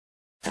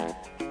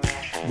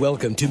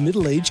Welcome to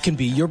Middle Age Can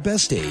Be Your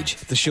Best Age,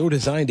 the show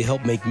designed to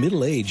help make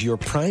middle age your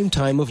prime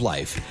time of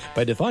life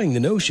by defying the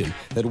notion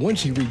that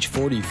once you reach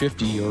 40,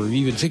 50, or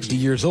even 60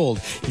 years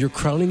old, your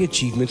crowning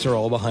achievements are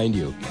all behind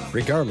you.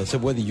 Regardless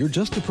of whether you're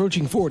just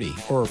approaching 40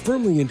 or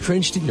firmly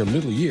entrenched in your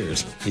middle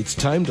years, it's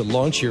time to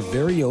launch your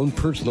very own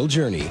personal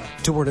journey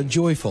toward a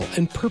joyful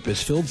and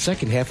purpose-filled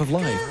second half of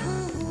life.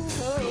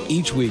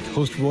 Each week,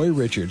 host Roy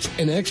Richards,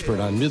 an expert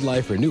on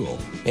midlife renewal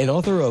and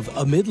author of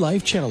A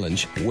Midlife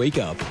Challenge, Wake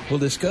Up, will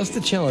discuss the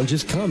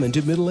challenges common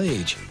to middle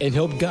age and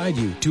help guide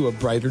you to a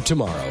brighter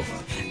tomorrow.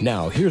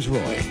 Now, here's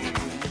Roy.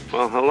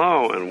 Well,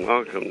 hello, and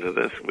welcome to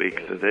this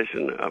week's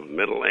edition of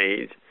Middle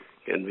Age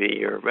Can Be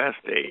Your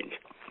Best Age.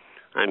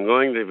 I'm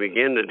going to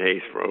begin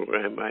today's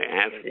program by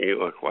asking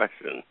you a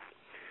question.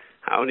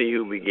 How do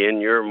you begin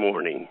your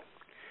morning?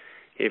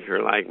 If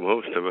you're like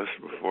most of us,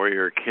 before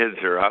your kids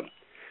are up,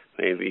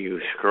 maybe you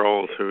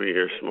scroll through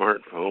your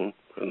smartphone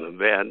from the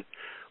bed,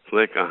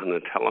 flick on the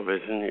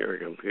television, your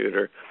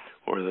computer,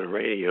 or the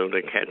radio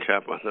to catch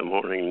up on the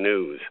morning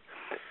news.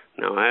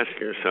 Now ask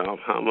yourself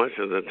how much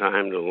of the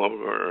time the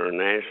local or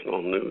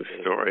national news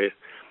stories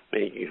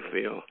make you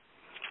feel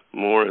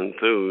more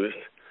enthused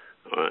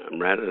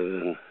rather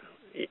than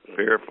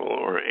fearful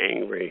or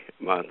angry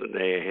about the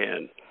day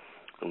ahead.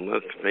 And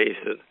let's face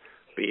it,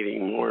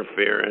 feeding more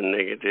fear and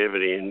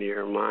negativity into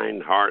your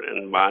mind, heart,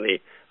 and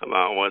body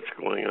about what's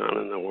going on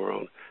in the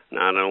world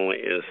not only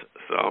is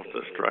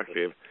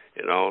self-destructive,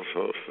 it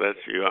also sets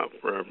you up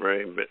for a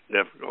very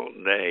difficult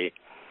day.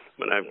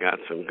 But I've got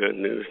some good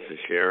news to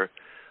share.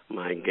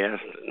 My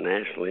guest,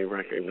 nationally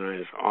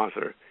recognized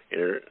author,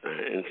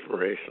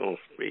 inspirational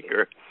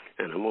speaker,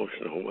 and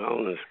emotional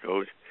wellness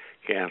coach,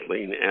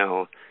 Kathleen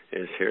L.,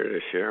 is here to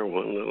share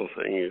one little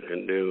thing you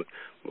can do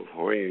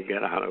before you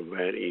get out of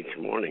bed each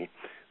morning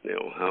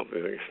that will help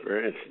you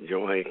experience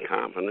joy,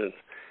 confidence,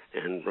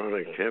 and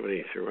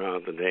productivity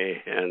throughout the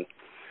day ahead.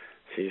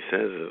 She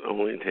says it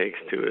only takes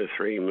 2 to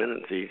 3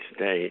 minutes each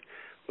day,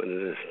 but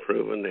it is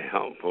proven to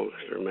help folks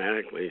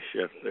dramatically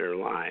shift their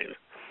lives.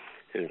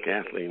 And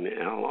Kathleen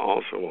L.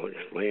 also will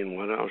explain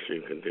what else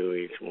you can do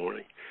each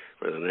morning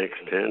for the next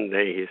 10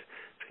 days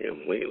to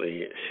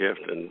completely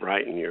shift and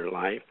brighten your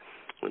life.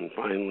 And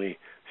finally,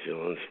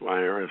 she'll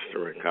inspire us to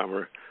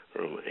recover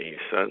from a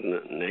sudden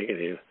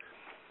negative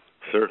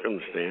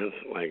circumstance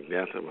like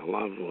death of a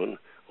loved one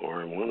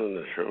or one of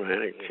the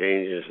traumatic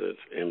changes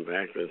that's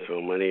impacted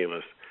so many of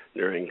us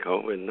during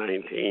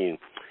COVID-19.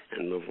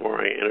 And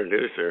before I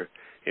introduce her,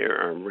 here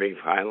are a brief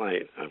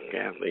highlight of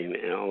Kathleen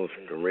L.'s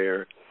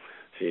career.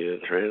 She's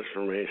a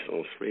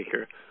transformational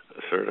speaker,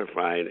 a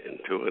certified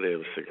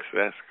intuitive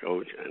success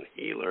coach and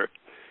healer,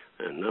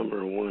 a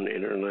 #1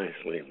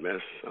 internationally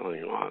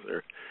best-selling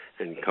author,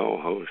 and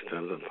co-host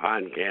of the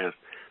podcast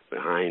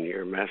Behind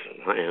Your Best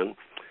Plan.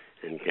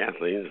 And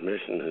Kathleen's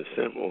mission is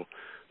simple: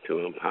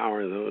 to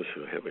empower those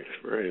who have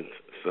experienced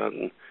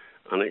sudden,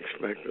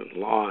 unexpected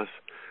loss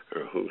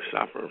or who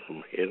suffer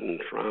from hidden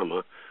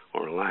trauma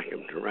or lack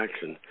of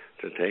direction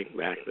to take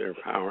back their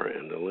power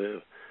and to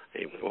live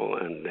a full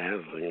and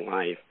dazzling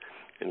life.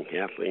 And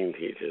Kathleen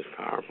teaches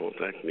powerful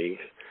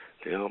techniques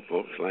to help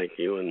folks like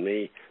you and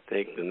me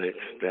take the next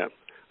step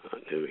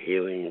to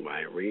healing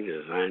by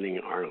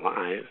redesigning our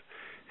lives.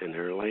 And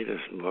her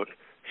latest book,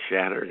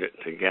 Shattered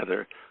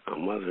Together, A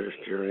Mother's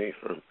Journey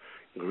from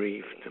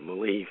Grief to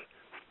Belief,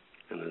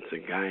 and it's a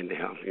guide to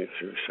help you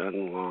through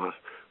sudden loss,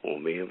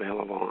 will be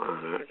available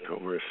on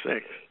October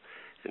 6th.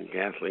 And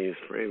Kathleen's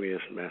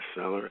previous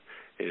bestseller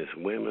is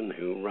Women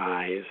Who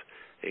Rise,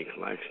 a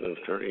collection of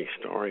 30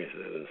 stories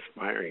that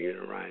inspire you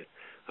to rise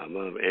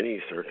above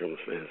any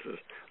circumstances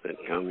that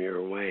come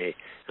your way.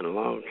 And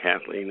hello,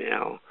 Kathleen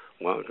L.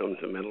 Welcome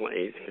to Middle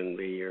Age Can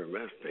Be Your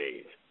Best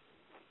Age.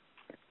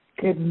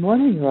 Good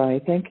morning, Roy.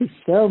 Thank you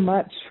so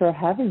much for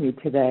having me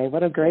today.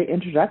 What a great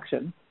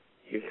introduction.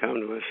 You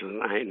come to us at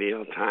an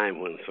ideal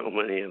time when so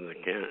many of the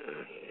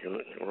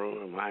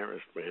coronavirus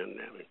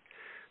pandemic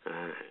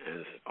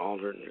has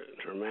altered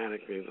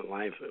dramatically the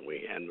life that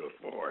we had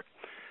before.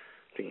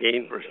 To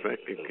gain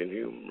perspective, can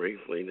you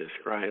briefly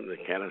describe the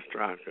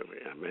catastrophic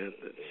event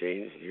that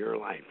changed your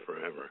life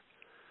forever?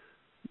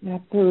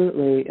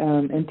 Absolutely.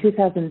 In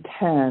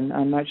 2010,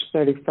 on March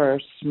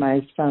 31st,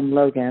 my son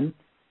Logan,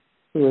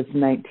 who was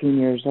 19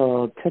 years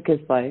old, took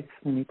his life.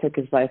 And he took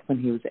his life when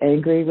he was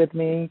angry with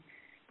me.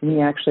 And he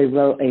actually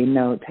wrote a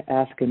note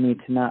asking me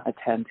to not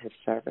attend his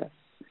service.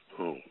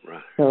 Oh,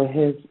 right. So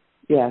his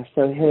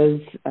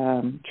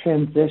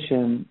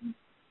transition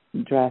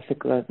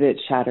drastically, it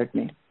shattered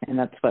me. And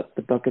that's what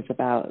the book is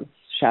about,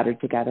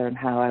 Shattered Together, and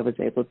how I was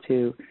able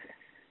to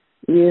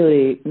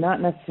really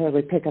not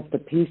necessarily pick up the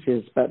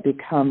pieces, but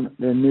become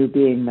the new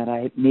being that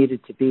I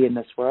needed to be in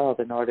this world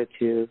in order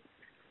to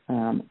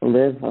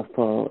live a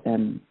full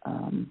and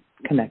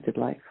connected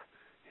life.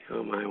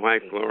 So my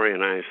wife Gloria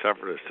and I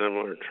suffered a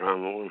similar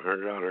trauma when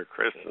her daughter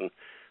Kristen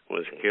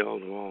was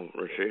killed while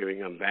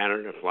receiving a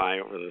banner to fly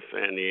over the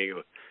San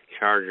Diego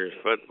Chargers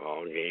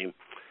football game.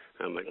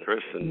 But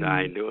Kristen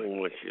died doing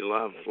what she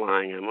loved,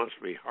 flying. It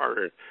must be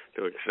harder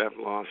to accept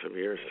loss of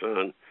your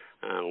son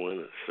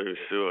when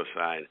through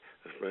suicide,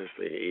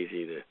 especially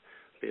easy to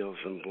feel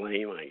some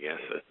blame, I guess,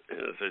 in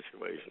a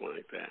situation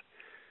like that.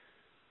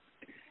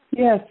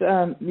 Yes,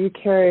 you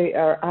carry,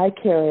 or I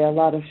carry a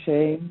lot of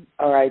shame,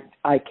 or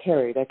I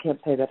carried, I can't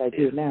say that I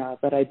do now,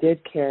 but I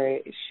did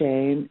carry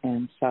shame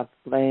and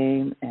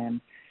self-blame,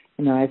 and,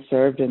 I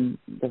served in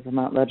the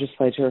Vermont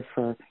legislature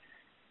for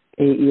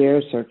 8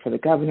 years, served for the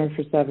governor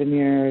for 7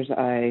 years.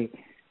 I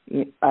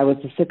was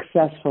a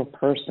successful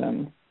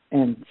person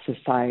in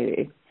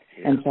society,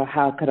 and so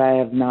how could I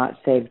have not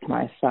saved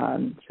my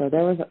son? So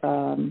there was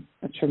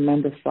a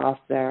tremendous loss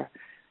there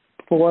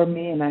for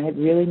me, and I had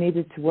really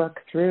needed to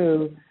work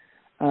through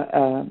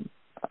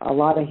a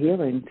lot of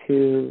healing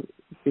to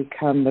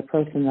become the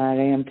person that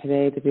I am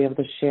today, to be able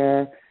to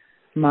share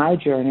my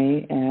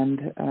journey,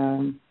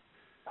 and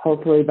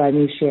hopefully by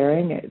me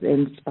sharing, it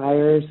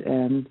inspires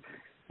and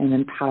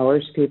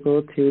empowers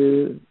people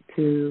to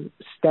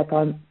step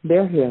on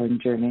their healing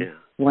journey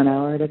 1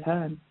 hour at a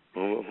time.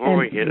 Well, before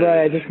we get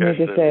I just need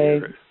to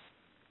say,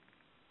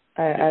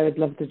 I would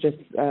love to just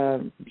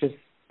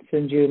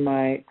send you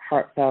my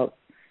heartfelt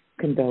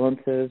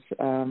condolences.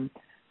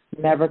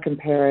 Never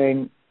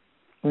comparing.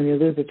 When you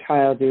lose a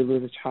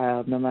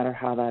child, no matter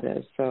how that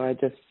is. So I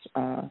just,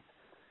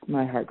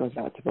 my heart goes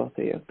out to both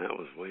of you. That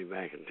was way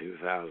back in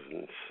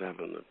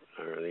 2007,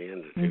 or the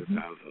end of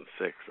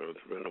 2006, so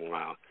it's been a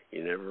while.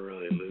 You never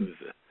really lose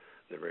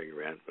the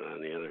regret, but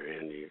on the other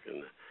hand, you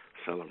can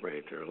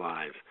celebrate their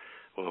lives.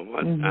 Well,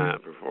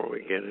 before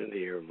we get into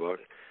your book,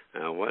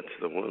 what's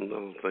the one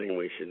little thing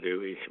we should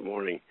do each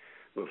morning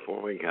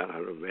before we got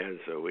out of bed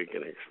so we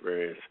can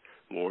experience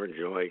more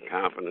joy,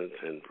 confidence,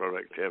 and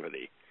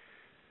productivity?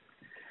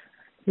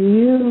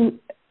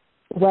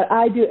 What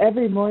I do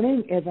every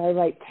morning is I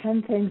write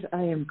 10 things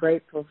I am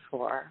grateful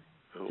for.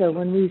 So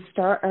when we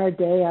start our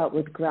day out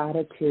with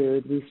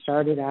gratitude, we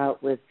started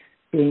out with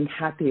being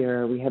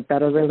happier, we have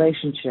better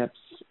relationships.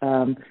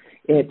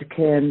 It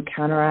can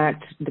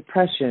counteract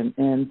depression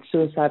and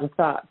suicidal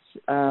thoughts.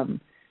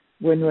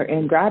 When we're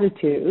in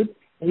gratitude,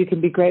 you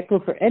can be grateful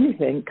for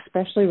anything,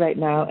 especially right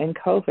now in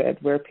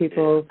COVID, where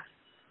people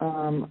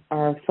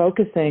are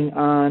focusing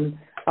on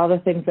all the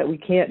things that we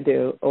can't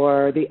do,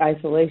 or the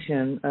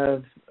isolation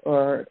of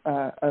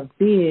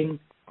being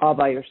all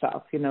by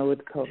yourself, with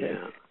COVID.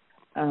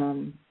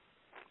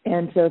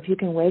 And so if you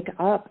can wake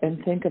up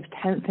and think of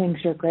 10 things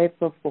you're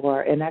grateful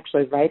for and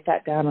actually write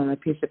that down on a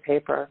piece of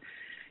paper,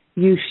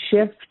 you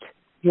shift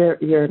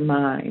your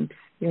mind.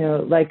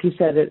 Like you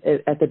said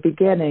at the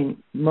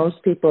beginning,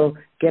 most people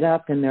get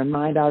up and their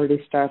mind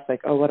already starts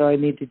like, oh, what do I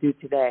need to do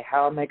today?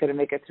 How am I going to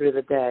make it through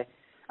the day?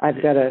 I've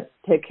got to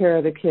take care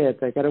of the kids.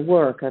 I've got to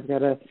work.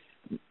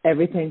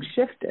 Everything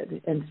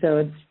shifted. And so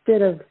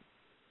instead of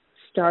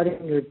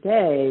starting your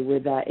day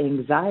with that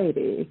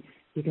anxiety,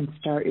 you can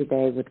start your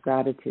day with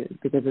gratitude,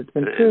 because it's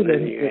been proven.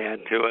 And then you add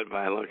to it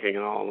by looking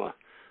at all the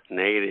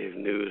negative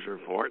news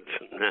reports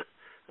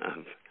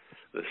of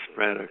the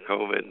spread of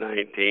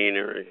COVID-19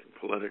 or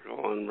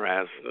political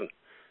unrest, and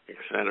et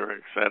cetera,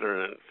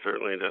 and it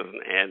certainly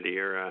doesn't add to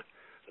your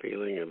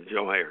feeling of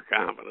joy or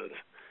confidence.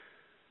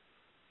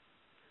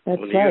 That's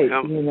do right.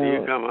 Do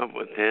you come up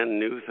with 10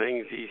 new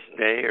things each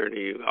day, or do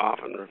you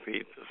often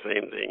repeat the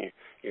same thing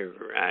you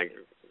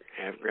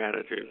have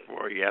gratitude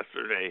for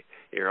yesterday,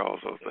 you're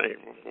also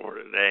thankful for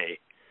today?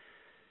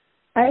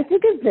 I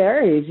think it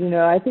varies.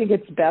 I think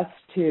it's best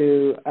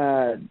to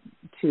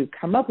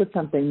come up with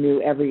something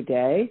new every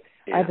day.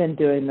 Yeah. I've been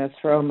doing this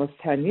for almost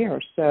 10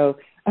 years, so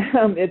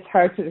it's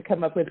hard to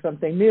come up with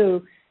something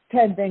new,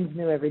 10 things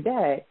new every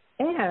day.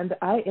 And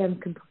I am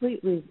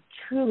completely,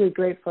 truly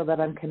grateful that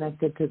I'm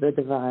connected to the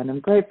divine. I'm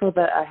grateful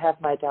that I have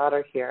my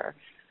daughter here.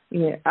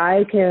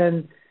 I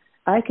can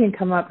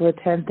come up with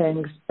 10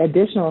 things,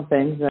 additional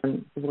things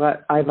than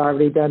what I've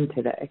already done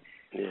today,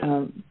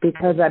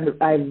 because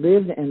I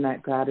live in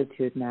that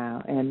gratitude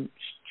now. And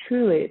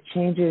truly, it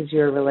changes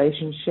your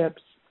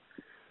relationships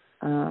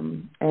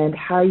and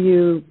how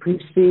you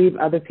perceive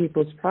other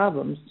people's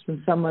problems.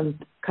 When someone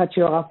cuts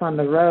you off on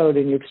the road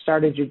and you've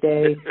started your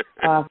day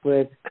off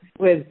with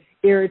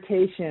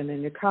irritation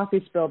and your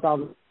coffee spilled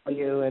all over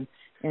you,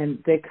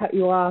 and they cut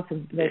you off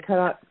and they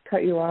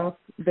cut you off,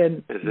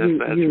 then that's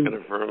going to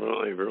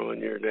permanently ruin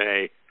your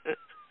day.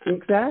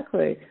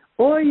 Exactly.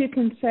 Or you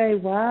can say,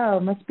 wow,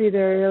 must be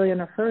they're really in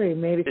a hurry.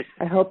 Maybe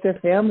I hope their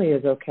family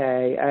is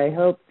okay. I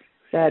hope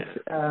that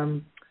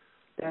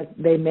that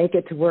they make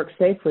it to work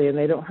safely and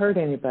they don't hurt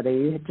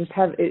anybody.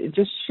 It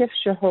just shifts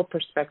your whole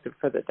perspective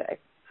for the day.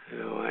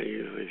 I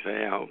usually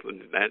say I hope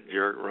that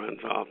jerk runs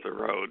off the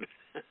road.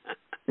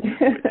 Which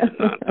is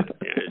not what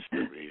I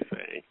should be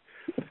saying.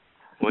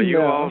 Well,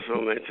 you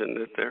also mentioned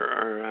that there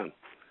are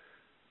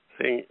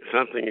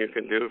something you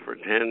can do for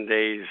 10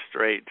 days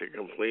straight to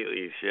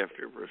completely shift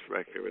your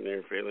perspective and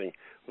your feeling.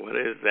 What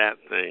is that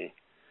thing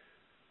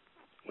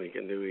we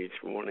can do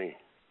each morning?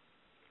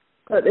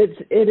 But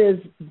it is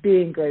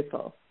being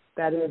grateful.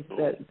 That is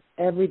that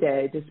every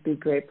day, just be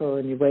grateful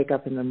when you wake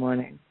up in the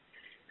morning.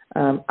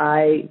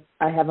 I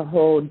have a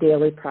whole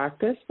daily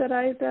practice that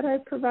I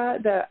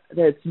provide.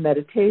 That's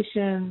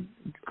meditation,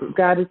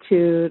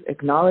 gratitude,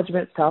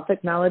 acknowledgement,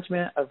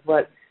 self-acknowledgement of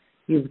what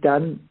you've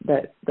done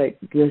that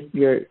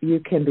you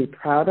can be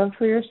proud of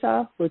for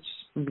yourself, which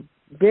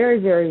very,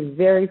 very,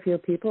 very few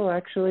people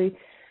actually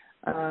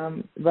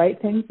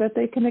write things that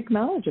they can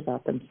acknowledge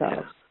about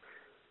themselves.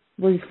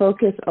 We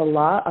focus a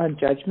lot on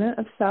judgment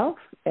of self,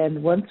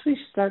 and once we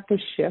start to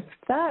shift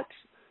that,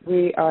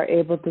 we are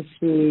able to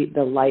see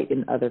the light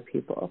in other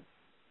people.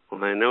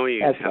 Well, I know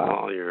you tell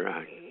all your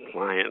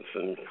clients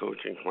and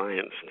coaching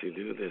clients to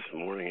do this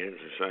morning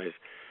exercise.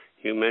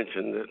 You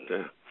mentioned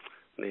that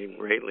they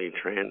greatly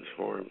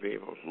transform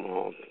people from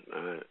all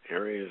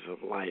areas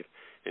of life,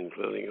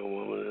 including a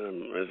woman in a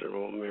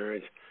miserable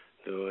marriage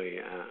to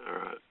a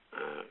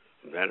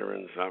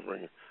veteran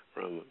suffering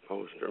from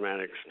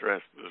post-traumatic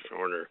stress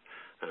disorder.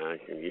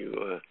 Can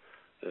you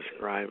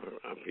describe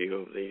a few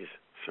of these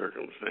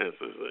circumstances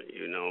that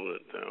you know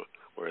that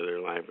where their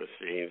life has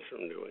changed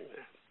from doing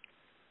that?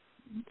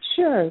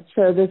 Sure.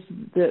 So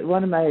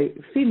one of my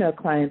female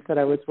clients that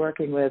I was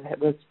working with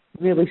was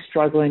really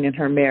struggling in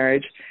her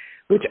marriage,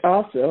 which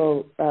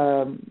also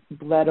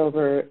bled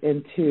over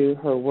into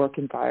her work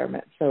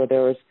environment. So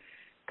there was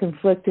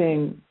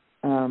conflicting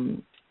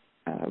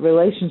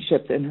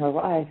relationships in her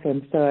life,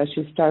 and so as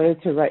she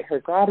started to write her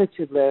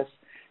gratitude list,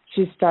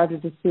 she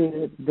started to see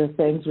the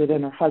things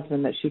within her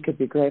husband that she could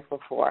be grateful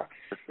for.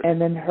 And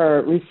then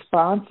her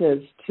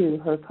responses to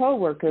her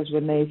coworkers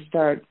when they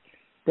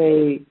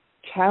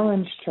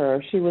challenged her,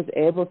 she was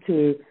able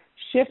to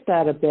shift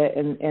that a bit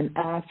and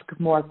ask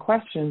more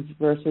questions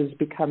versus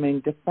becoming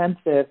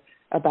defensive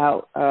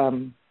about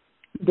the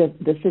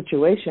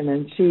situation.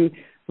 And she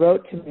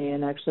wrote to me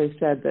and actually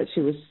said that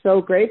she was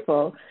so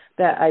grateful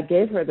that I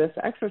gave her this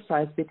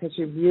exercise because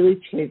she really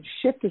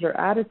shifted her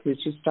attitude.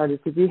 She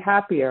started to be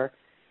happier,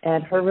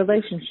 and her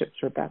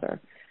relationships were better.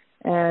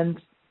 And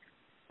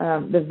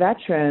the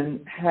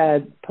veteran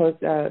had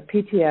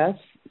PTS,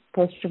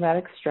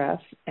 post-traumatic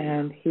stress,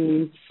 and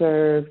he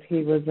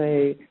was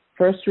a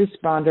first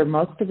responder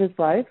most of his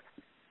life,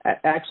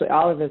 actually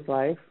all of his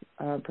life,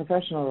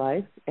 professional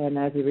life, and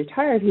as he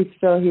retired, he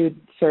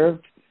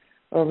served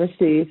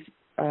overseas,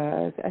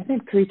 I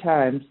think 3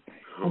 times.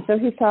 And so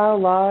he saw a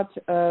lot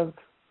of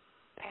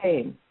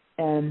pain.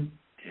 And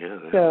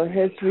so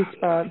his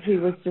response, he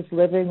was just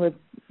living with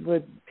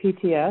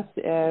PTS,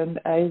 and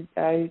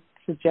I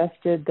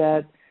suggested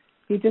that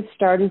he just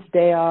start his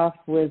day off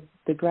with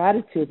the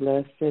gratitude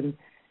list, and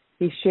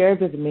he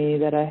shared with me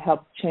that I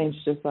helped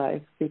change his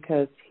life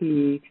because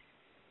he,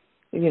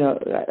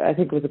 I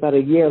think it was about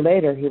a year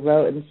later, he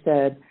wrote and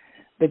said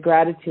the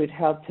gratitude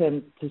helped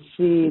him to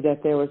see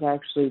that there was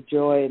actually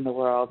joy in the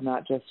world,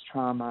 not just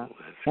trauma.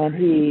 And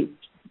he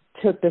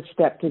took the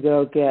step to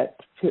go get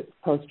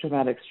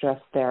post-traumatic stress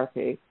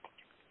therapy.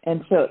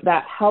 And so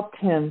that helped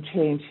him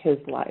change his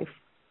life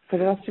for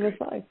the rest of his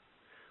life.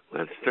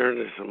 Let's turn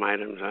to some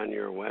items on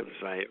your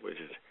website, which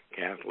is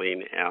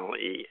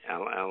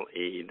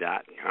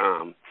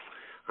KathleenLelle.com.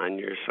 On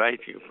your site,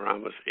 you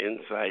promise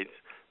insights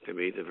to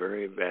be the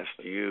very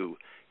best you.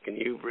 Can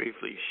you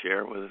briefly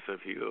share with us a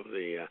few of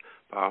the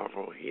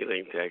powerful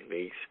healing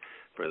techniques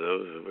for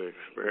those who have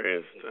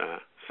experienced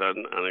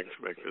sudden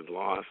unexpected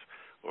loss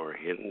or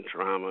hidden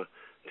trauma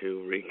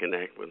to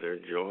reconnect with their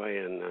joy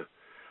and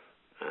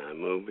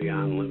move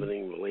beyond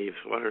limiting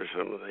beliefs? What are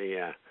some of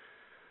the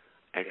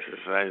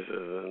exercises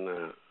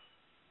and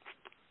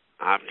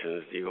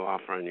options do you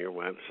offer on your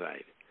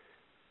website?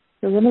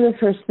 So one of the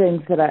first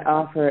things that I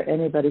offer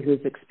anybody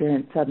who's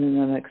experienced sudden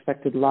and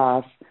unexpected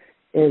loss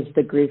is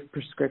the grief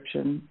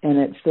prescription, and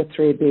it's the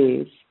 3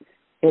 Bs.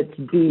 It's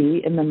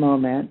be in the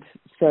moment.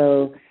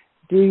 So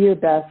do your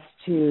best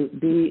to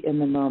be in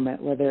the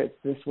moment, whether it's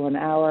this 1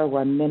 hour,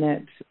 1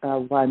 minute,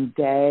 1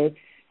 day.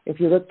 If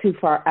you look too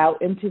far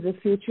out into the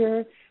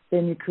future,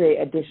 then you create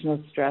additional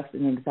stress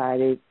and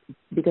anxiety,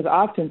 because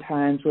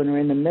oftentimes when we're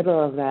in the middle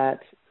of that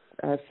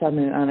sudden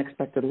and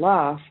unexpected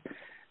loss,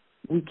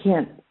 we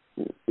can't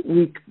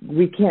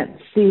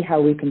see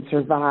how we can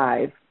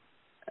survive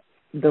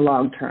the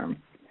long term.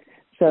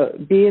 So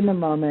be in the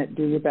moment,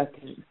 do your best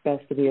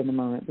to be in the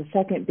moment. The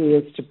second B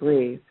is to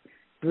breathe.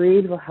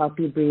 Breathe will help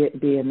you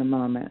be in the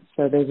moment.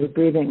 So there's a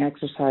breathing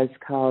exercise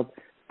called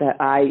that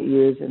I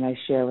use and I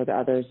share with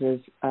others is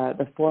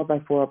the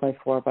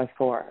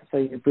 4x4x4x4. So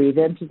you breathe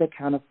in to the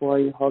count of 4,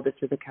 you hold it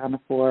to the count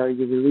of 4,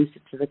 you release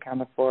it to the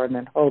count of 4, and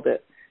then hold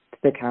it to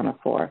the count of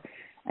 4.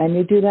 And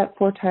you do that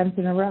 4 times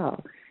in a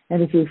row.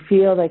 And if you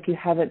feel like you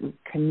haven't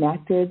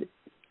connected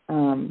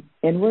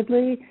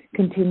inwardly,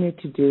 continue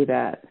to do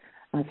that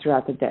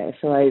throughout the day.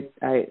 So I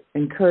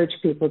encourage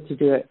people to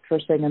do it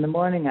first thing in the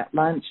morning, at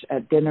lunch,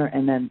 at dinner,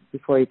 and then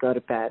before you go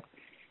to bed.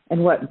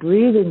 And what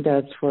breathing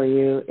does for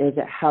you is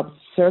it helps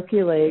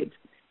circulate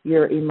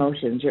your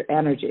emotions, your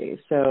energy.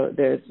 So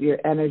your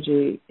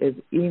energy is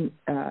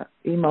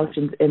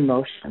emotions in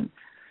motion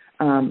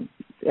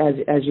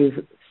as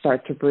you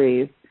start to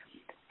breathe.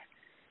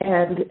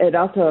 And it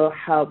also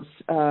helps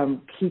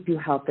keep you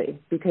healthy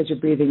because you're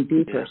breathing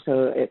deeper,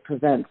 so it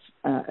prevents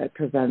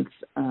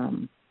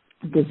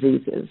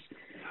diseases.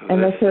 So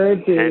and the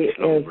third B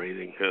is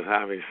breathing, because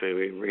obviously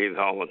we breathe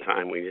all the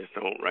time. We just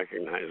don't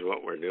recognize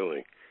what we're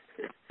doing.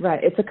 Right.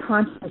 It's a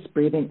conscious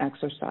breathing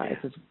exercise.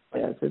 Is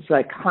what it is. It's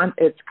like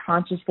it's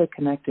consciously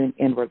connecting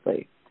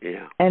inwardly.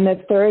 Yeah. And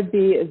the third B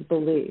is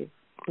believe.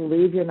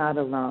 Believe you're not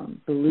alone.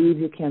 Believe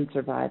you can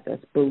survive this.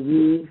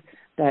 Believe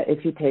that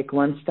if you take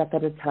one step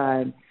at a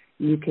time,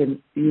 you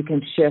can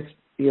shift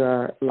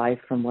your life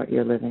from what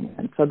you're living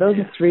in. So those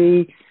are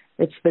three.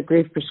 It's the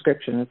grief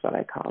prescription is what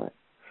I call it.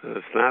 So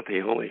it's not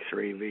the only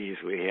three B's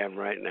we have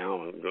right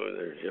now.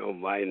 There's Joe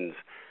Biden's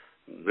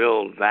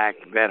Build Back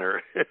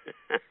Better.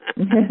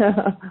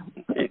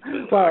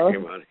 Well,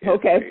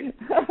 okay.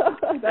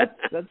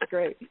 that's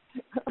great.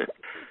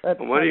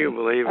 What do you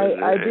believe?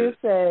 I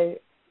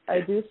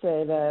do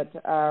say that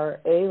our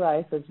A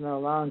life is no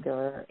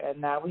longer,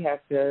 and now we have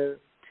to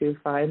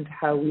find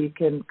how we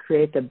can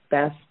create the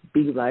best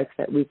B life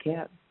that we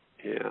can.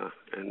 Yeah,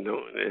 and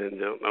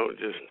don't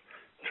just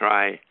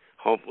try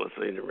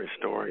hopelessly to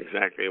restore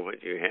exactly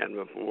what you had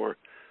before,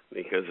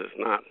 because it's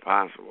not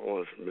possible.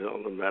 Let's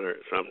build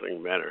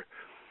something better.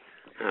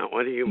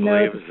 What do you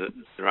believe is the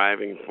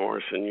driving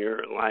force in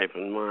your life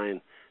and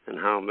mine, and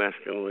how best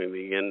can we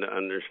begin to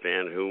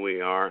understand who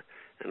we are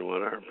and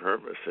what our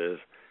purpose is,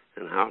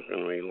 and how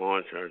can we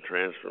launch our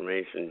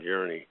transformation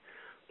journey?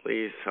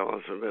 Please tell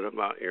us a bit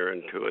about your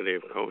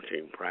intuitive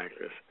coaching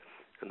practice,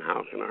 and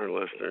how can our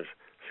listeners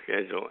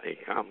schedule a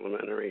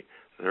complimentary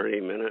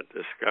 30-minute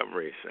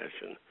discovery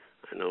session?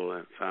 I know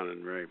that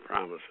sounded very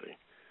promising.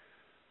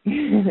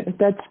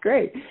 That's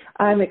great.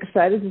 I'm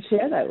excited to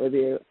share that with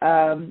you.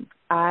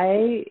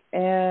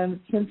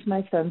 Since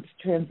my son's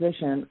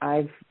transition,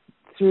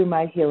 through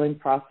my healing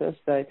process,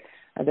 there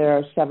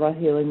are several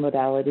healing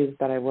modalities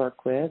that I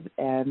work with,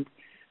 and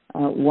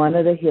one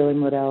of the healing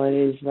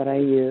modalities that I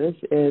use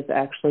is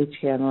actually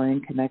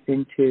channeling,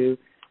 connecting to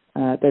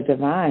the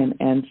divine.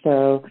 And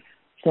so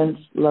since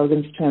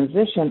Logan's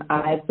transition,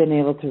 I've been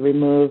able to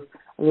remove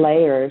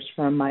layers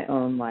from my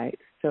own life.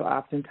 So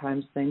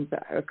oftentimes things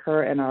that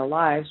occur in our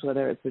lives,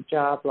 whether it's a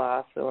job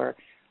loss or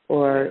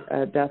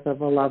a death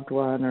of a loved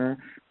one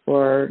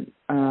or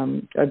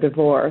a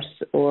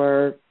divorce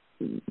or,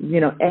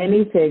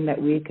 anything that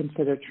we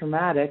consider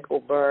traumatic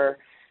or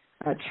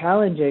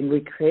challenging, we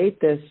create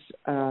this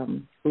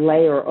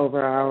layer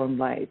over our own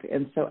life.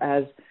 And so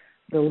as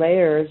the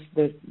layers,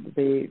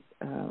 the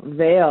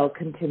veil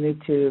continue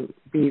to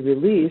be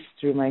released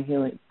through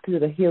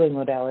the healing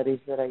modalities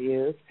that I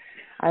use,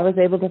 I was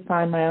able to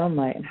find my own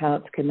light and how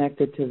it's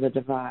connected to the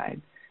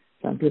divine.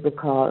 Some people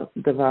call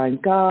it divine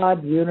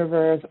God,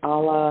 universe,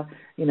 Allah,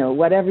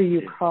 whatever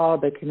you call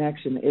the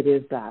connection, it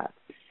is that.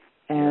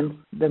 And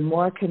the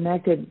more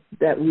connected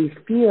that we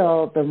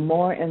feel, the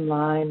more in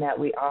line that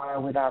we are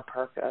with our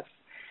purpose.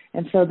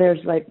 And so there's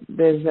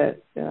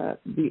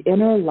the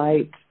inner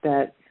light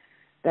that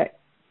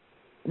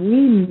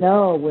we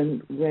know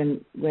when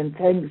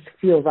things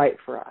feel right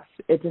for us.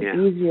 It's an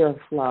easier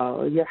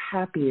flow. You're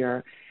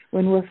happier.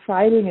 When we're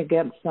fighting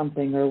against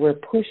something or we're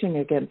pushing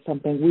against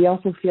something, we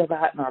also feel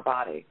that in our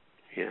body.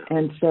 Yeah.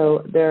 And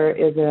so there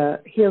is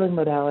another healing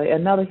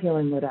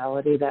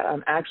modality that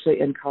I'm actually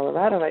in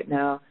Colorado right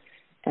now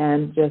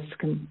and just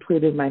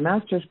completed my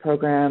master's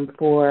program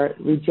for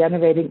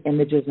regenerating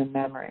images and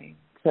memory.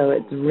 So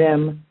it's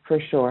RIM for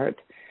short.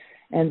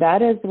 And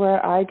that is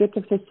where I get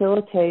to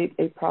facilitate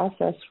a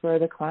process for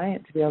the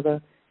client to be able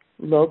to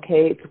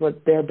locate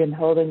what they've been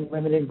holding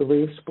limiting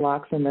beliefs,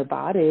 blocks in their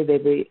body.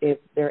 If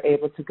they're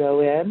able to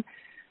go in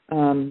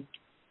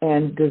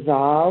and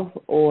dissolve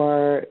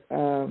or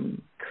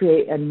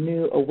create a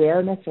new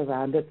awareness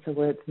around it so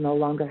where it no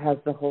longer has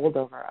the hold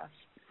over us.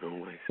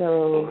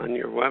 So on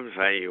your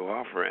website, you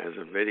offer as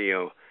a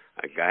video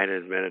a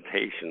guided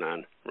meditation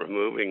on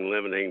removing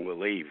limiting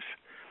beliefs.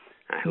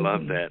 I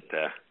love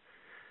that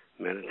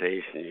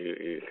meditation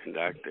you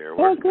conduct there.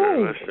 Where can our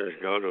listeners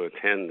go to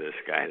attend this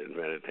guided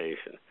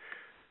meditation?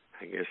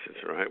 I guess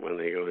it's right when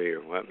they go to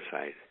your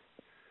website.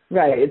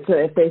 Right. It's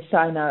if they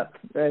sign up,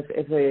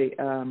 if they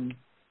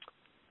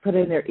put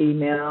in their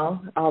email,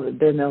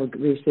 then they'll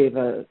receive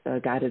a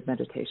guided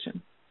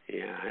meditation.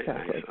 Yeah, I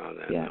saw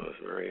that. Yeah. That was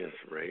very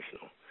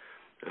inspirational.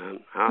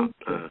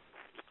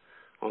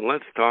 Well,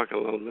 let's talk a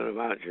little bit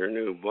about your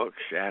new book,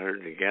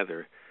 Shattered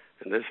Together.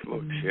 And this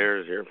book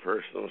shares your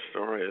personal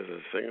story as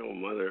a single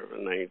mother of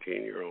a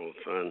 19-year-old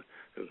son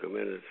who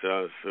committed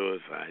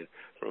suicide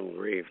from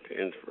grief to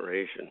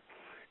inspiration.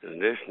 In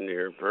addition to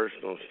your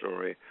personal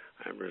story,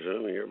 I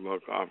presume your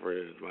book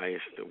offers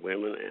advice to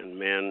women and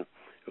men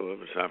who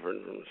have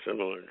suffered from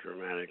similar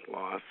traumatic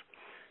loss.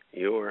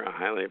 You are a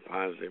highly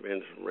positive,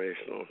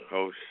 inspirational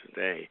coach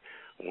today.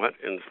 What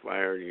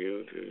inspired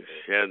you to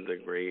shed the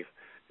grief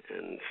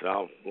and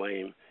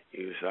self-blame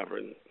you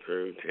suffered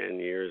through 10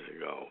 years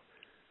ago?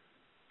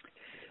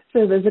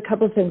 So there's a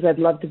couple of things I'd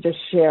love to just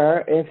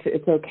share, if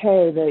it's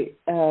okay.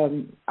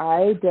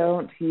 I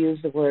don't use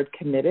the word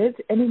committed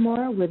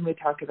anymore when we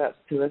talk about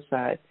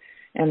suicide.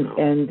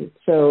 And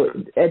so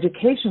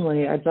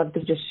educationally, I'd love to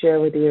just share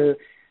with you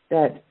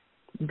that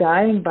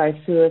dying by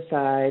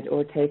suicide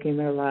or taking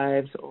their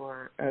lives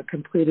or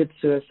completed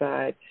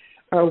suicide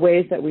are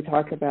ways that we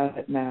talk about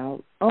it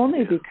now,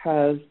 only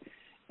because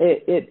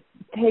it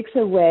takes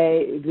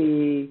away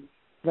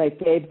like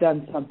they've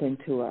done something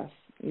to us.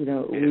 You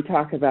know, we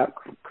talk about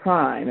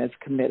crime as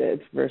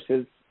committed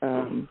versus,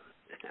 and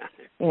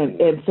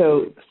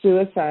so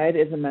suicide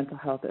is a mental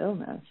health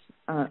illness.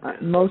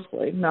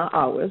 Mostly, not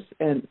always,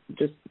 and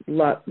just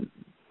more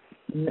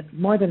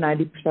than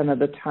 90% of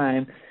the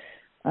time,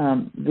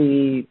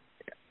 the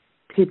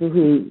people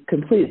who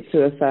complete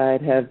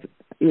suicide have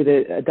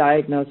either a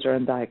diagnosed or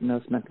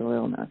undiagnosed mental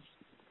illness.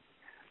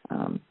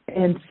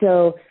 And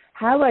so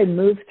how I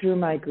move through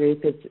my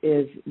grief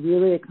is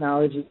really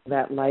acknowledging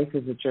that life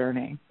is a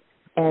journey,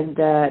 and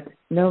that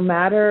no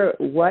matter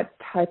what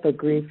type of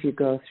grief you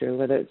go through,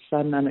 whether it's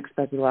sudden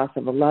unexpected loss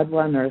of a loved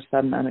one or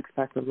sudden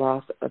unexpected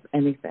loss of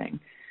anything,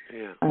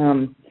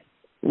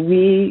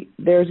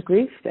 there's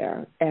grief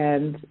there.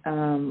 And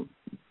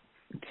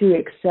to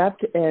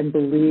accept and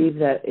believe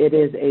that it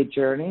is a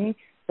journey,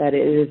 that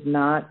it is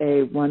not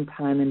a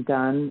one-time and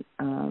done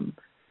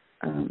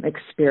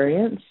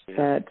experience,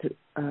 that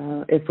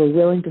if we're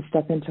willing to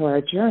step into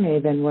our journey,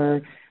 then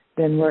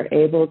we're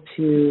able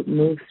to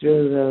move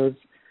through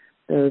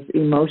those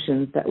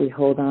emotions that we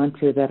hold on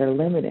to that are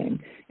limiting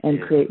and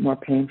create more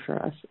pain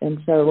for us. And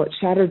so what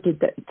Shattered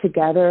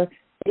Together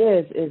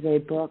is a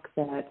book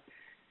that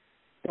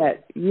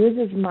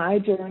uses my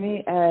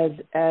journey as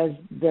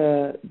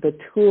the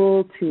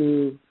tool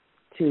to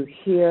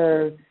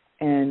hear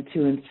and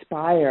to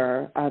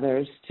inspire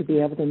others to be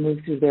able to move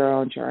through their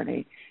own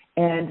journey.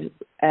 And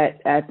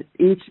at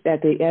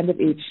the end of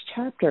each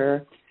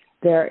chapter,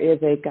 there is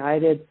a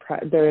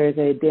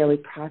daily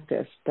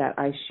practice that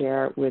I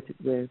share with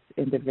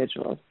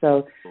individuals.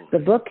 So the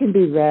book can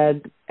be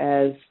read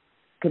as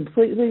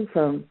completely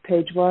from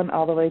page 1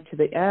 all the way to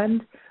the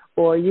end,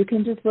 or you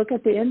can just look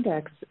at the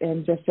index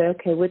and just say,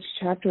 okay, which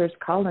chapter is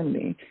calling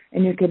me?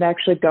 And you can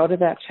actually go to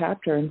that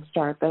chapter and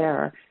start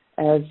there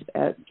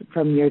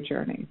from your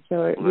journey.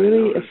 So it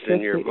really assists. In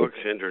your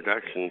book's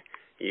introduction,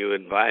 you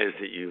advise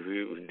that you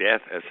view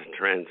death as a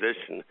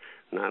transition,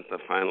 not the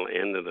final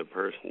end of the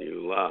person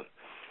you love.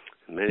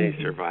 Many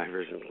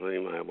survivors,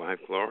 including my wife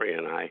Gloria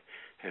and I,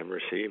 have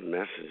received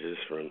messages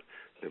from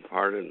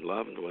departed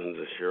loved ones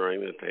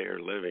assuring that they are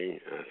living,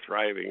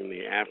 thriving in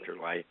the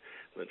afterlife,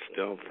 but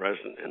still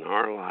present in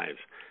our lives.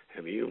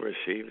 Have you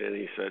received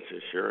any such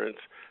assurance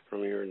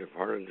from your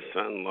departed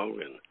son,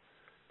 Logan?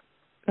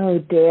 Oh,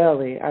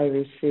 daily I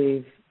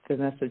receive the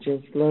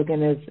messages.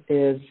 Logan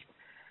is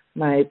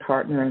my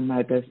partner in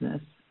my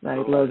business.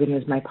 Right? Logan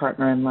is my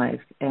partner in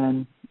life.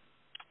 And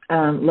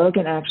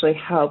Logan actually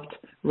helped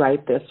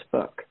write this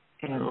book.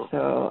 And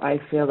so I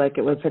feel like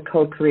it was a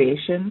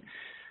co-creation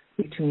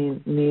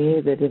between me,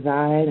 the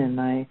divine, and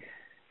my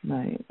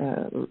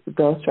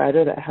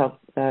ghostwriter that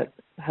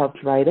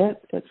helped write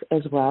it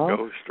as well.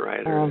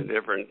 Ghostwriter is a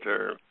different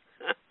term.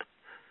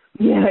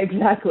 Yeah,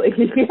 exactly.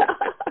 Yeah.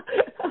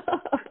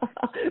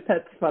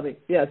 That's funny.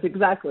 Yes,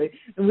 exactly.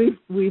 And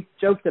we've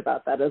joked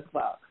about that as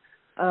well.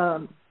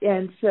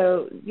 And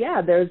so,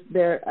 yeah, there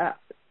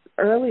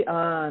early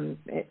on,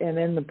 and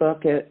in the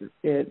book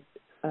it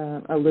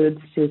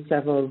alludes to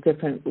several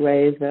different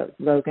ways that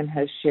Logan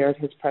has shared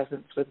his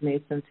presence with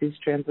me since he's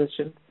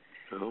transitioned.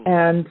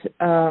 And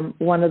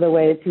one of the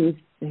ways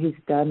he's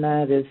done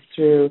that is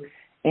through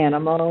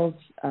animals.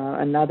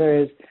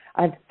 Another is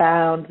I've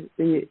found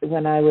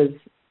when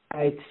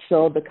I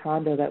sold the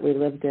condo that we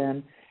lived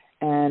in,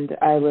 and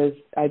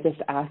I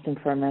just asked him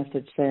for a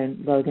message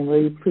saying, Logan,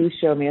 will you please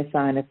show me a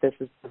sign if this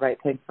is the right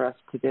thing for us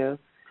to do?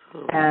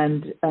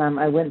 And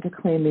I went to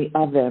clean the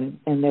oven,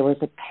 and there was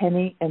a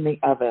penny in the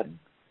oven.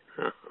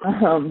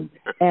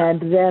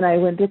 And then I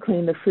went to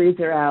clean the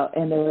freezer out,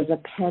 and there was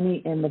a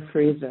penny in the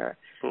freezer.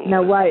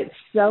 Now, why it's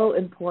so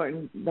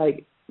important,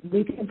 like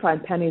we can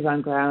find pennies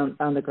on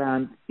the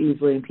ground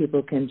easily, and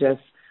people can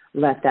just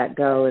let that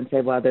go and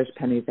say, well, there's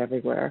pennies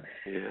everywhere.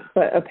 Yeah.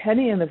 But a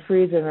penny in the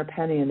freezer and a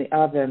penny in the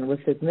oven was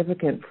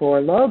significant for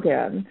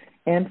Logan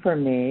and for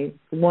me.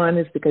 One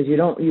is because you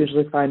don't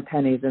usually find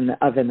pennies in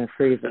the oven or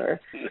freezer.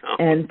 No.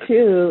 And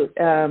two,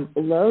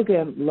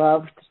 Logan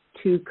loved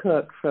to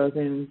cook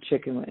frozen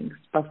chicken wings,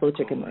 buffalo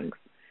chicken wings.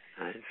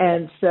 Nice.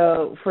 And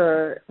so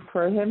for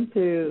him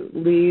to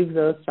leave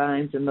those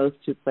signs in those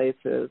two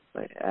places,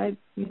 I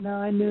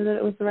knew that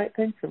it was the right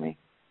thing for me.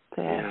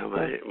 Yeah,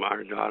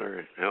 our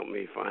daughter helped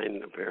me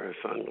find a pair of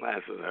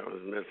sunglasses I was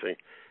missing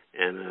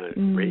and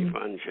a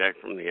refund check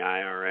from the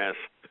IRS.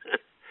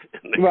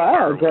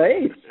 Wow,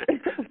 great.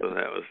 So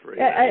that was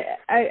pretty nice.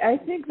 I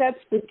think that's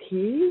the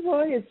key,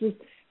 Roy. It's just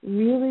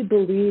really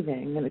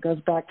believing, and it goes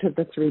back to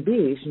the 3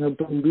 Bs,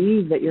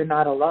 believe that you're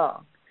not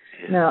alone.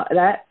 Yeah. Now,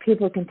 that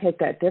people can take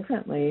that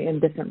differently in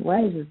different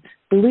ways.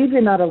 Believe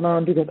you're not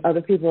alone because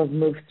other people have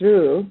moved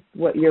through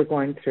what you're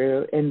going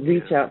through and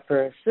reach out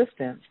for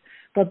assistance.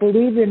 But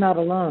believe you're not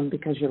alone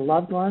because your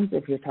loved ones,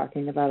 if you're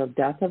talking about a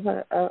death of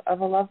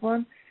a loved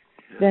one,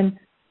 then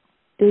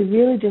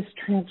really just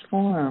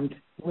transformed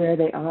where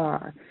they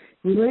are.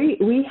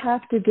 We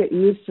have to get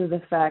used to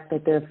the fact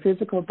that their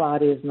physical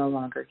body is no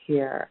longer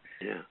here.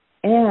 Yeah.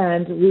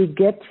 And we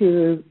get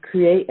to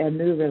create a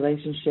new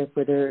relationship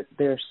with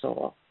their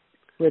soul,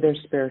 with their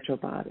spiritual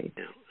body.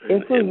 Yeah.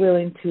 If we're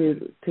willing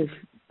to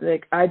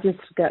like, I just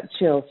got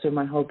chills through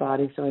my whole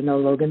body, so I know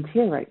Logan's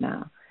here right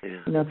now.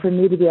 Yeah. For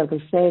me to be able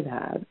to say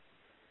that,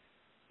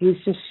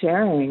 he's just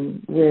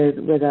sharing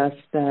with us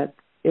that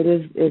it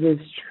is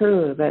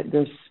true that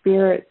the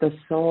spirit, the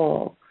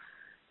soul,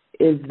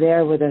 is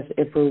there with us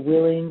if we're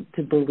willing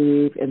to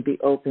believe and be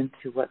open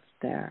to what's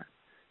there.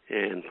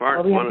 In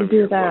part one of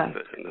your book,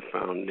 The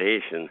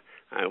Foundation,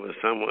 I was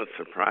somewhat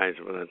surprised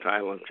with the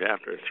title of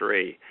Chapter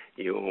 3,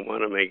 You Will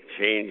Want to Make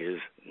Changes,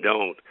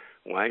 Don't.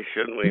 Why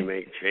shouldn't we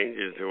make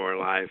changes to our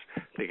lives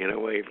to get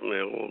away from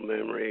the old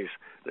memories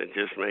that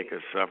just make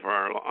us suffer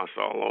our loss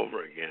all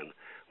over again?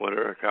 What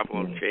are a couple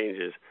of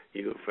changes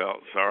you felt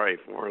sorry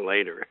for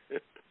later?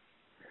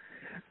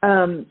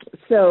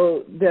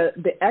 So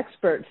the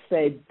experts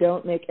say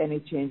don't make any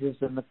changes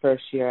in the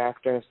first year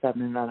after a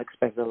sudden and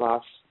unexpected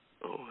loss.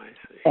 Oh, I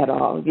see. At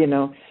all,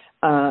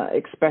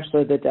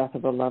 especially the death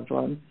of a loved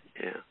one.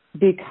 Yeah.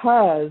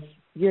 Because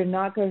you're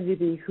not going to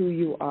be who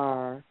you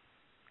are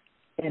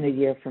in a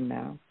year from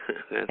now.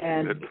 That's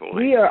and a good point.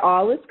 We are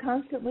always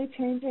constantly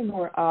changing.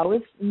 We're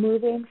always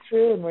moving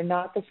through, and we're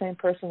not the same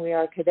person we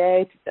are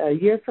today, a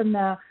year from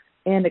now,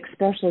 and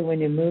especially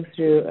when you move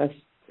through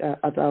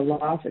a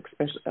loss,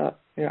 especially,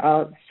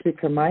 I'll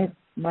speak from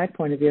my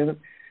point of view,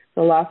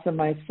 the loss of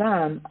my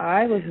son.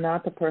 I was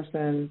not the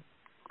person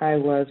I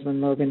was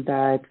when Logan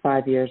died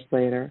 5 years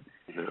later.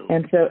 No.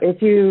 And so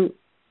if you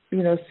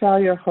sell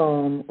your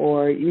home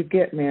or you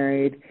get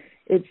married,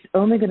 it's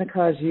only going to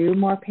cause you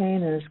more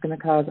pain, and it's going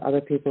to cause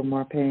other people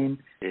more pain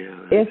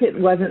if it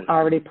wasn't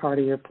already part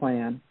of your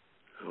plan.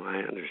 Oh, I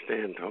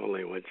understand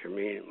totally what you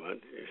mean,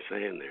 what you're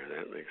saying there.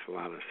 That makes a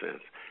lot of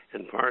sense.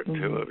 And part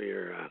two of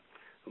your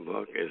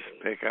book is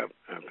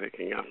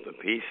picking up the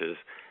pieces,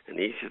 and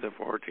each of the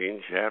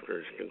 14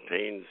 chapters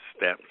contains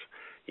steps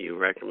you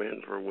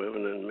recommend for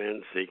women and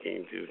men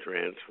seeking to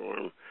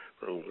transform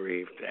from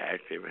grief to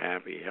active,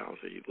 happy,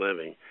 healthy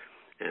living.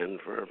 And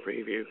for a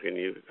preview, can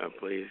you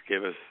please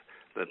give us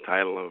the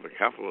title of a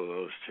couple of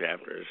those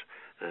chapters,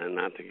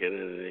 not to get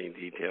into any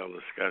detailed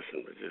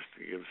discussion, but just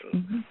to give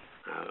some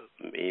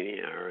meaning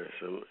or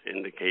some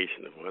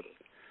indication of what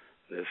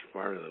this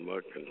part of the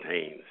book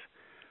contains.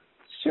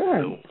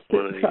 Sure. So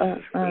one of these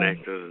is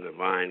Connect to the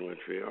Divine, which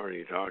we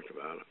already talked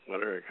about.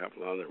 What are a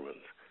couple other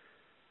ones?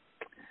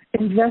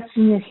 Invest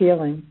in your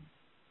healing.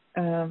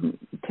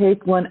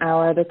 Take 1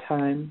 hour at a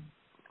time.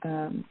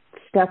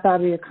 Step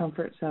out of your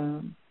comfort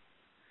zone.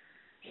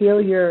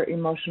 Heal your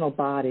emotional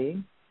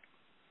body.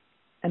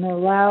 And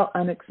allow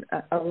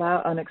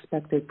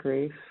unexpected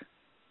grief.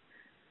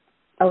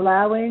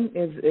 Allowing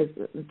is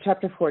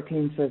chapter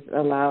 14 says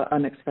allow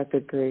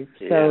unexpected grief.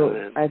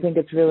 So I think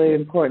it's really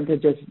important to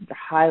just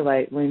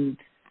highlight when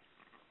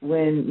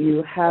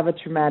you have a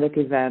traumatic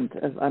event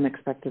of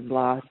unexpected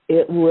loss,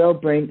 it will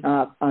bring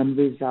up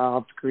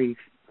unresolved grief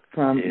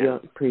from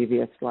your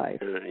previous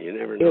life. You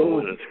never know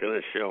when it's going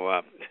to show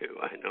up, too.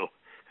 I know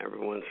every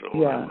once in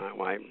a while my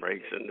wife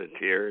breaks into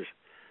tears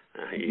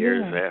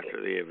years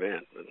after the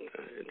event, but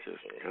it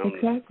just comes.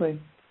 Exactly.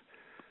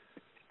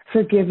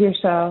 Forgive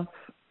yourself.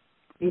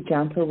 Be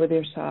gentle with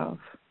yourself.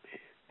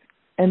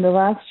 And the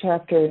last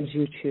chapter is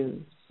you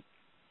choose.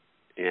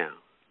 Yeah.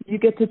 You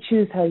get to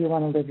choose how you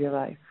want to live your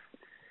life.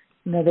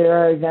 There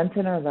are events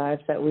in our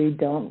lives that we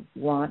don't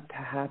want to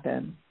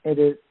happen. It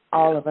is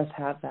all of us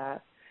have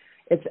that.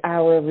 It's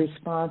our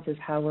response is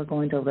how we're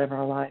going to live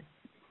our life.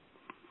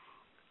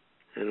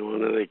 And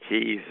one of the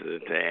keys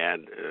to add,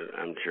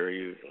 I'm sure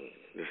you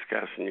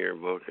discuss in your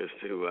book, is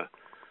to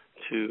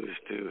choose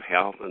to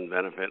help and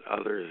benefit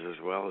others as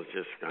well as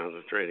just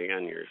concentrating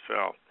on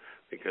yourself,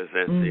 because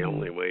that's the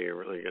only way you're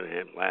really going to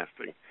have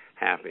lasting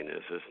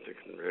happiness is to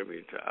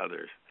contribute to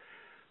others.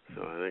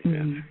 So I think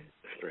that's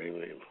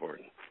extremely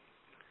important.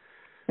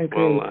 Agreed.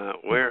 Well,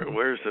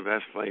 where's the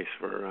best place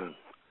for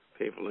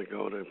people to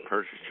go to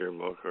purchase your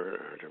book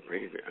or to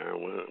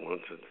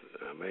once it's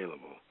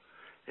available?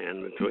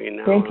 And between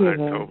now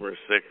and October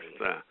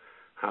 6th,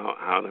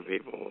 how do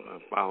people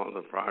follow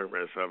the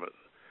progress of it?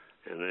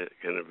 And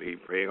can it be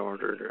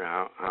pre-ordered, or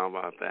how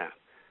about that?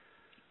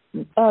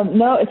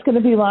 No, it's going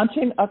to be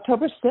launching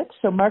October 6th,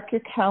 so mark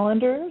your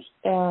calendars.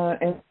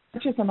 And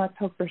purchase on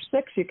October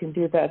 6th, you can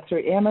do that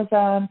through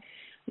Amazon.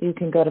 You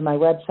can go to my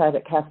website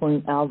at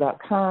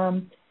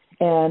KathleenAll.com.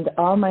 And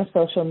all my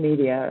social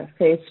media,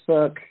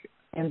 Facebook,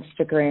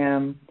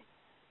 Instagram,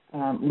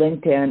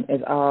 LinkedIn,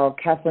 is all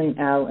Kathleen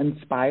Al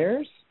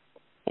Inspires.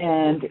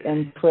 And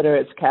Twitter,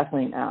 it's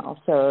Kathleen Al.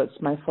 So it's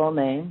my full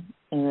name,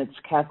 and it's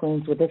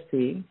Kathleen's with a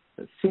C.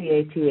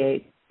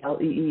 CATHLEENELLE.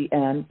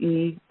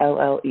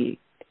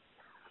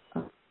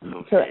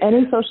 So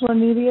any social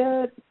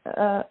media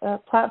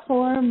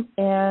platform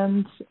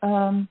and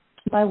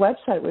my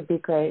website would be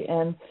great.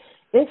 And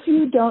if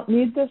you don't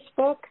need this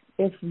book,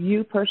 if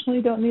you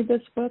personally don't need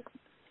this book,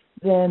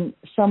 then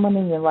someone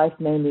in your life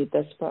may need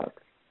this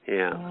book.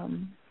 Yeah,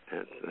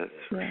 that's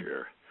for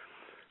sure.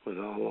 With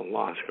all the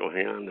loss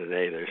going on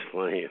today, there's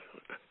plenty of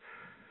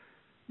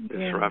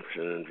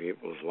disruption in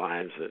people's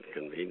lives that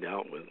can be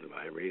dealt with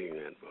by reading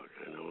that book.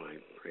 I know I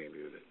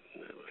previewed it,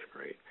 and it was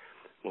great.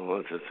 Well,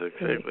 let's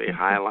succinctly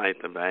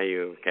highlight the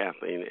value of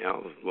Kathleen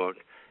L's book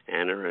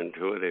and her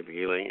intuitive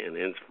healing and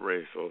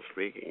inspirational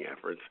speaking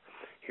efforts.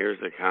 Here's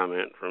a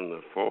comment from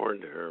the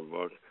foreword to her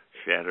book,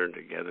 Shattered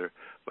Together,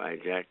 by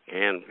Jack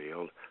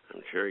Canfield.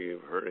 I'm sure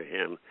you've heard of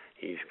him.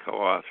 He's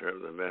co-author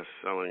of the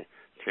best-selling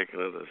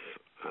Chicken of the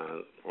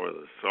for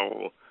the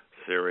Soul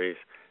series,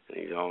 and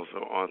he's also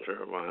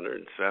author of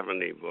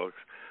 170 books,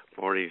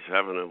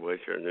 47 of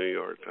which are New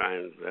York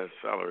Times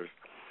bestsellers.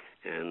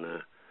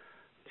 And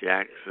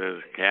Jack says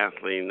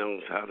Kathleen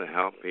knows how to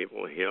help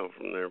people heal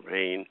from their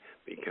pain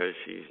because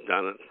she's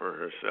done it for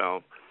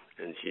herself,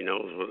 and she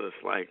knows what it's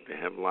like to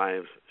have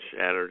lives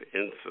shattered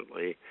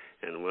instantly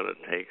and what it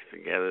takes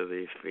to gather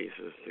these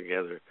pieces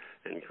together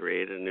and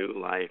create a new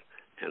life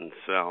and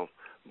self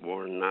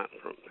born not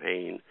from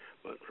pain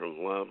but from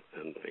love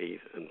and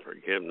faith and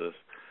forgiveness.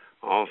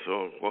 Also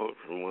a quote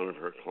from one of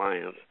her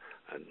clients,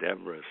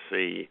 Deborah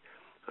C.,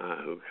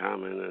 who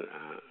commented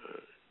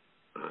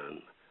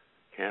on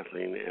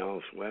Kathleen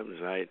L's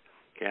website.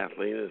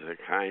 Kathleen is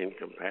a kind,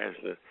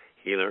 compassionate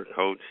healer,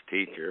 coach,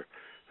 teacher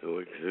who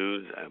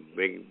exudes a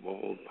big,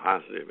 bold,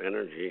 positive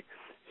energy.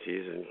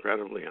 She's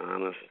incredibly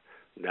honest,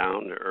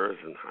 down to earth,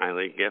 and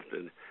highly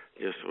gifted,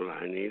 just what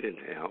I needed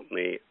to help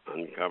me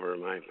uncover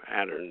my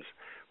patterns,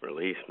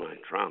 release my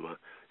trauma,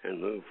 and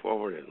move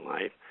forward in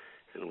life.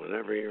 And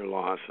whatever your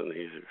loss in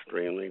these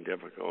extremely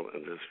difficult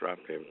and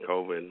disruptive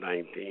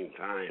COVID-19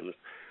 times,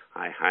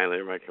 I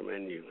highly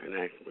recommend you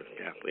connect with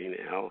Kathleen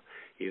L.,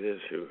 either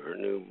through her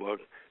new book,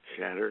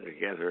 Shattered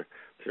Together,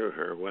 through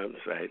her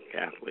website,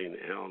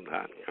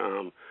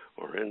 KathleenL.com,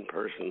 or in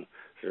person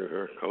through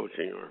her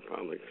coaching or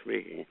public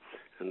speaking.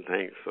 And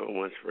thanks so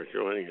much for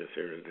joining us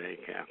here today,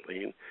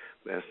 Kathleen.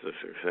 Best of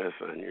success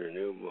on your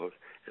new book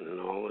and in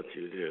all that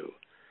you do.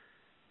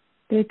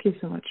 Thank you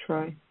so much,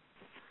 Roy.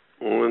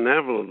 Well,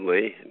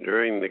 inevitably,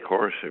 during the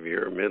course of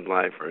your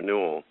midlife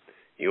renewal,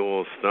 you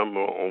will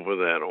stumble over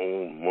that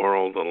old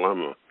moral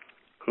dilemma.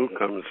 Who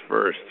comes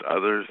first,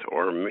 others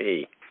or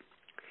me?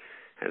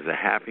 As a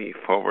happy,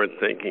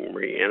 forward-thinking,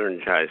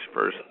 re-energized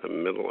person of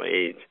middle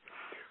age,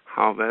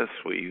 how best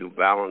will you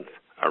balance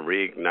a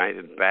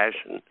reignited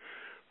passion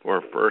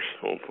for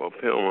personal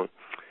fulfillment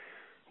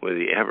with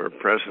the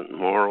ever-present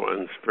moral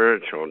and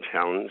spiritual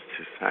challenge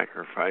to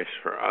sacrifice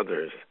for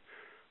others,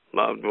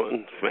 loved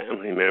ones,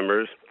 family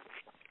members,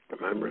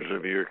 members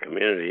of your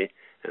community,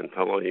 and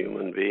fellow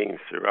human beings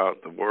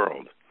throughout the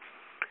world?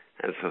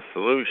 As a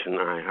solution,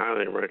 I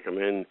highly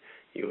recommend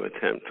you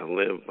attempt to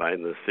live by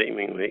the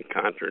seemingly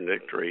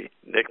contradictory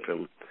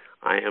dictum,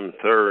 I am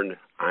third,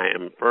 I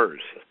am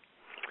first.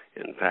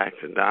 In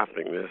fact,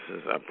 adopting this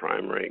as a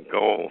primary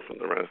goal for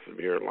the rest of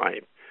your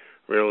life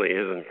really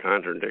isn't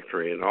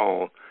contradictory at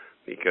all,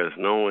 because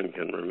no one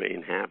can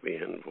remain happy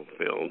and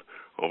fulfilled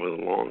over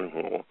the long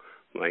haul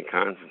by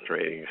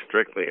concentrating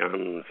strictly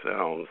on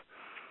themselves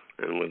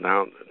and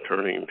without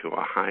turning to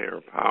a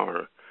higher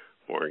power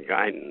for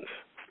guidance.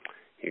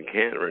 You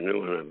can't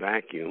renew in a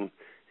vacuum,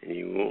 and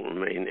you won't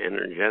remain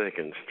energetic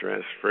and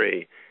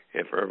stress-free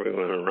if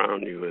everyone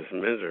around you is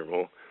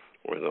miserable,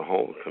 or the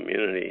whole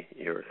community,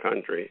 your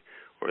country,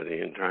 or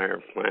the entire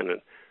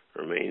planet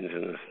remains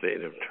in a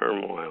state of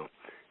turmoil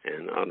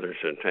and others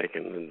are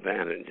taken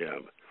advantage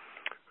of.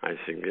 I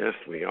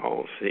suggest we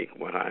all seek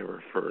what I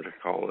refer to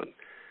call it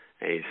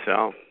a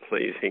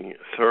self-pleasing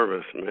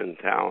service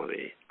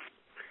mentality.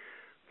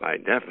 By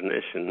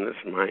definition,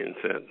 this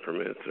mindset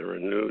permits a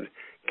renewed,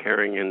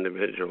 caring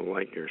individual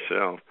like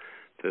yourself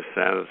to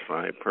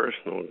satisfy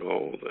personal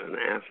goals and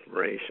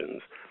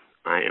aspirations,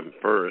 I am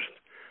first,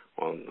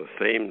 while at the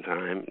same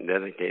time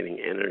dedicating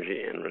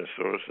energy and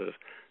resources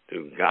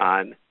to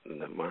God,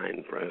 the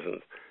divine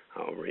presence,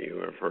 however you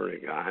refer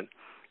to God,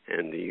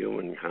 and to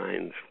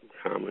humankind's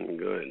common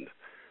good.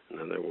 In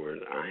other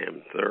words, I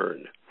am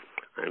third.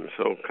 I'm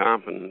so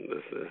confident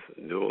that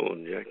this dual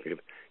objective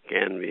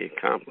can be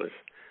accomplished.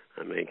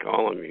 I make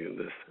all of you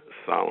this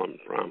solemn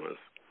promise.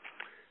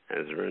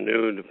 As a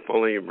renewed,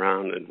 fully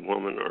rounded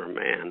woman or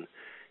man,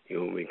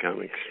 you will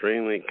become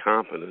extremely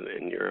confident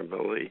in your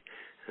ability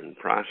and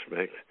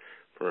prospects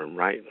for a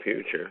bright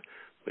future,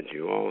 but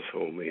you also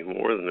will be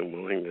more than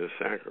willing to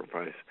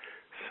sacrifice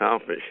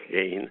selfish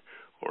gain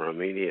or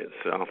immediate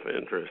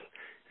self-interest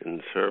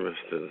in service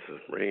to the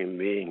Supreme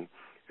Being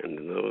and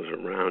to those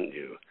around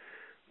you.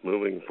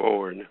 Moving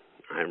forward,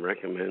 I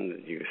recommend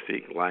that you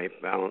seek life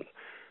balance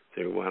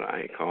through what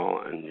I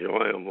call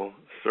enjoyable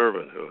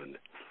servanthood.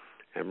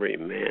 Every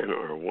man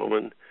or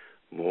woman,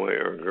 boy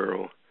or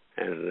girl,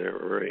 has their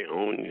very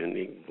own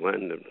unique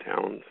blend of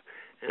talents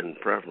and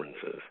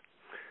preferences.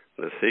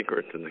 The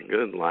secret to the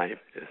good life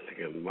is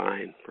to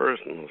combine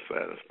personal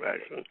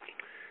satisfaction,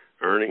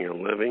 earning a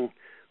living,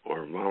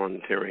 or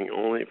volunteering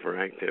only for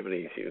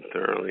activities you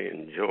thoroughly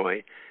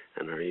enjoy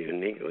and are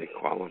uniquely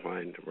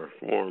qualified to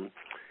perform,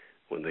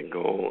 with the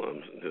goal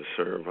to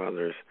serve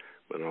others,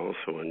 but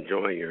also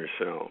enjoy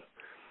yourself.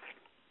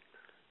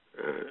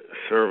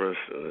 Service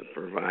that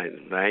provides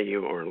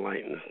value or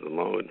lightens the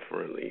load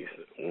for at least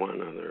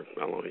one other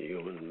fellow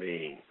human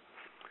being.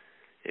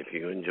 If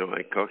you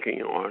enjoy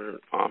cooking,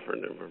 offer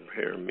to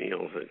prepare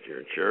meals at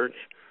your church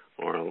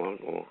or a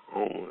local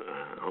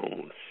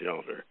homeless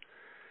shelter.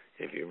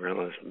 If you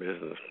relish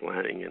business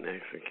planning and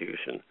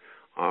execution,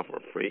 offer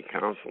free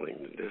counseling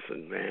to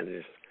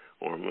disadvantaged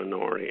or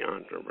minority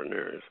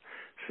entrepreneurs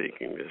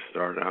seeking to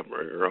start up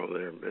or grow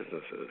their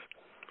businesses.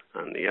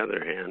 On the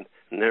other hand,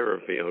 never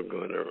feel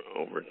good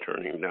over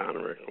turning down a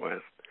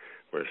request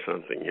for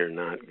something you're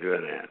not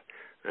good at,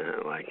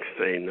 like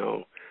say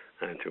no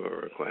to a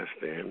request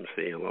to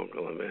MC a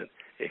local event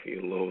if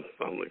you loathe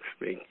public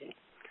speaking.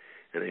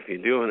 And if you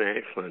do an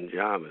excellent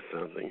job at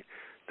something,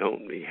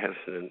 don't be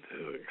hesitant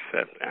to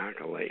accept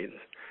accolades,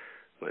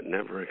 but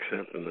never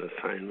accept an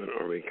assignment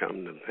or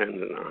become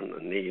dependent on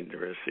the need to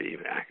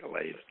receive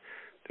accolades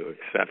to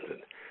accept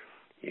it.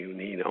 You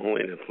need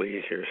only to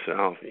please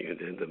yourself. You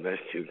did the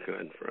best you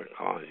could for a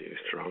cause you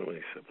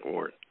strongly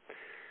support.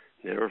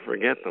 Never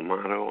forget the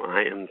motto,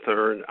 I am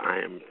third, I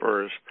am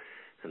first,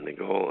 and the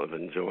goal of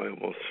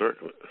enjoyable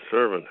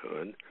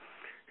servanthood.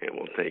 It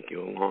will take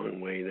you a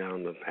long way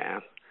down the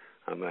path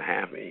of a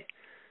happy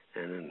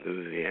and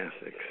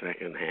enthusiastic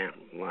second half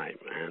of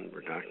life and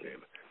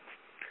productive.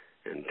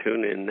 And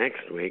tune in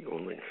next week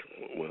when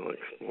we'll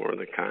explore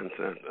the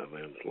concept of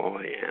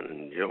employ and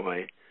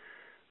enjoy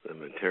the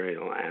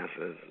material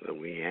assets that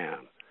we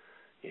have.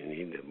 You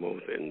need to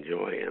both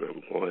enjoy and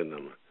employ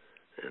them,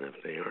 and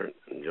if they aren't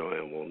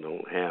enjoyable,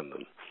 don't have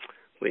them.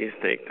 Please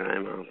take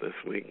time out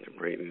this week to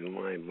preview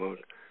my book,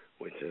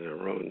 which is a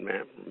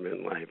roadmap for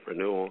midlife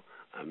renewal,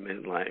 a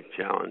midlife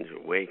challenge,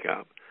 Wake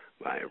Up,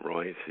 by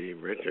Roy C.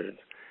 Richards,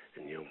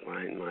 and you'll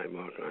find my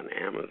book on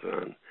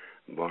Amazon,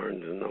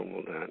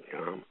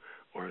 BarnesandNoble.com,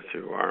 or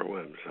through our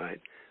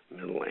website,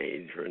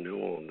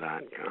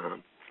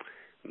 middleagerenewal.com.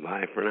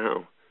 Bye for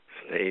now.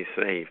 Stay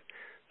safe.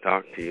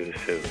 Talk to you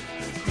soon.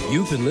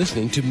 You've been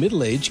listening to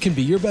Middle Age Can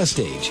Be Your Best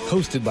Age,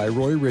 hosted by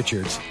Roy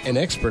Richards, an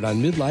expert on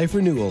midlife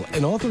renewal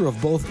and author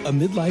of both A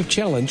Midlife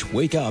Challenge,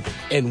 Wake Up,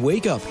 and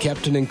Wake Up,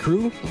 Captain and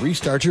Crew,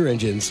 Restart Your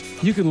Engines.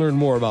 You can learn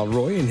more about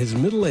Roy and his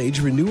Middle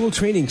Age Renewal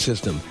Training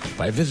System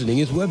by visiting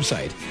his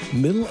website,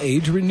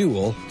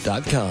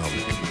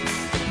 middleagerenewal.com.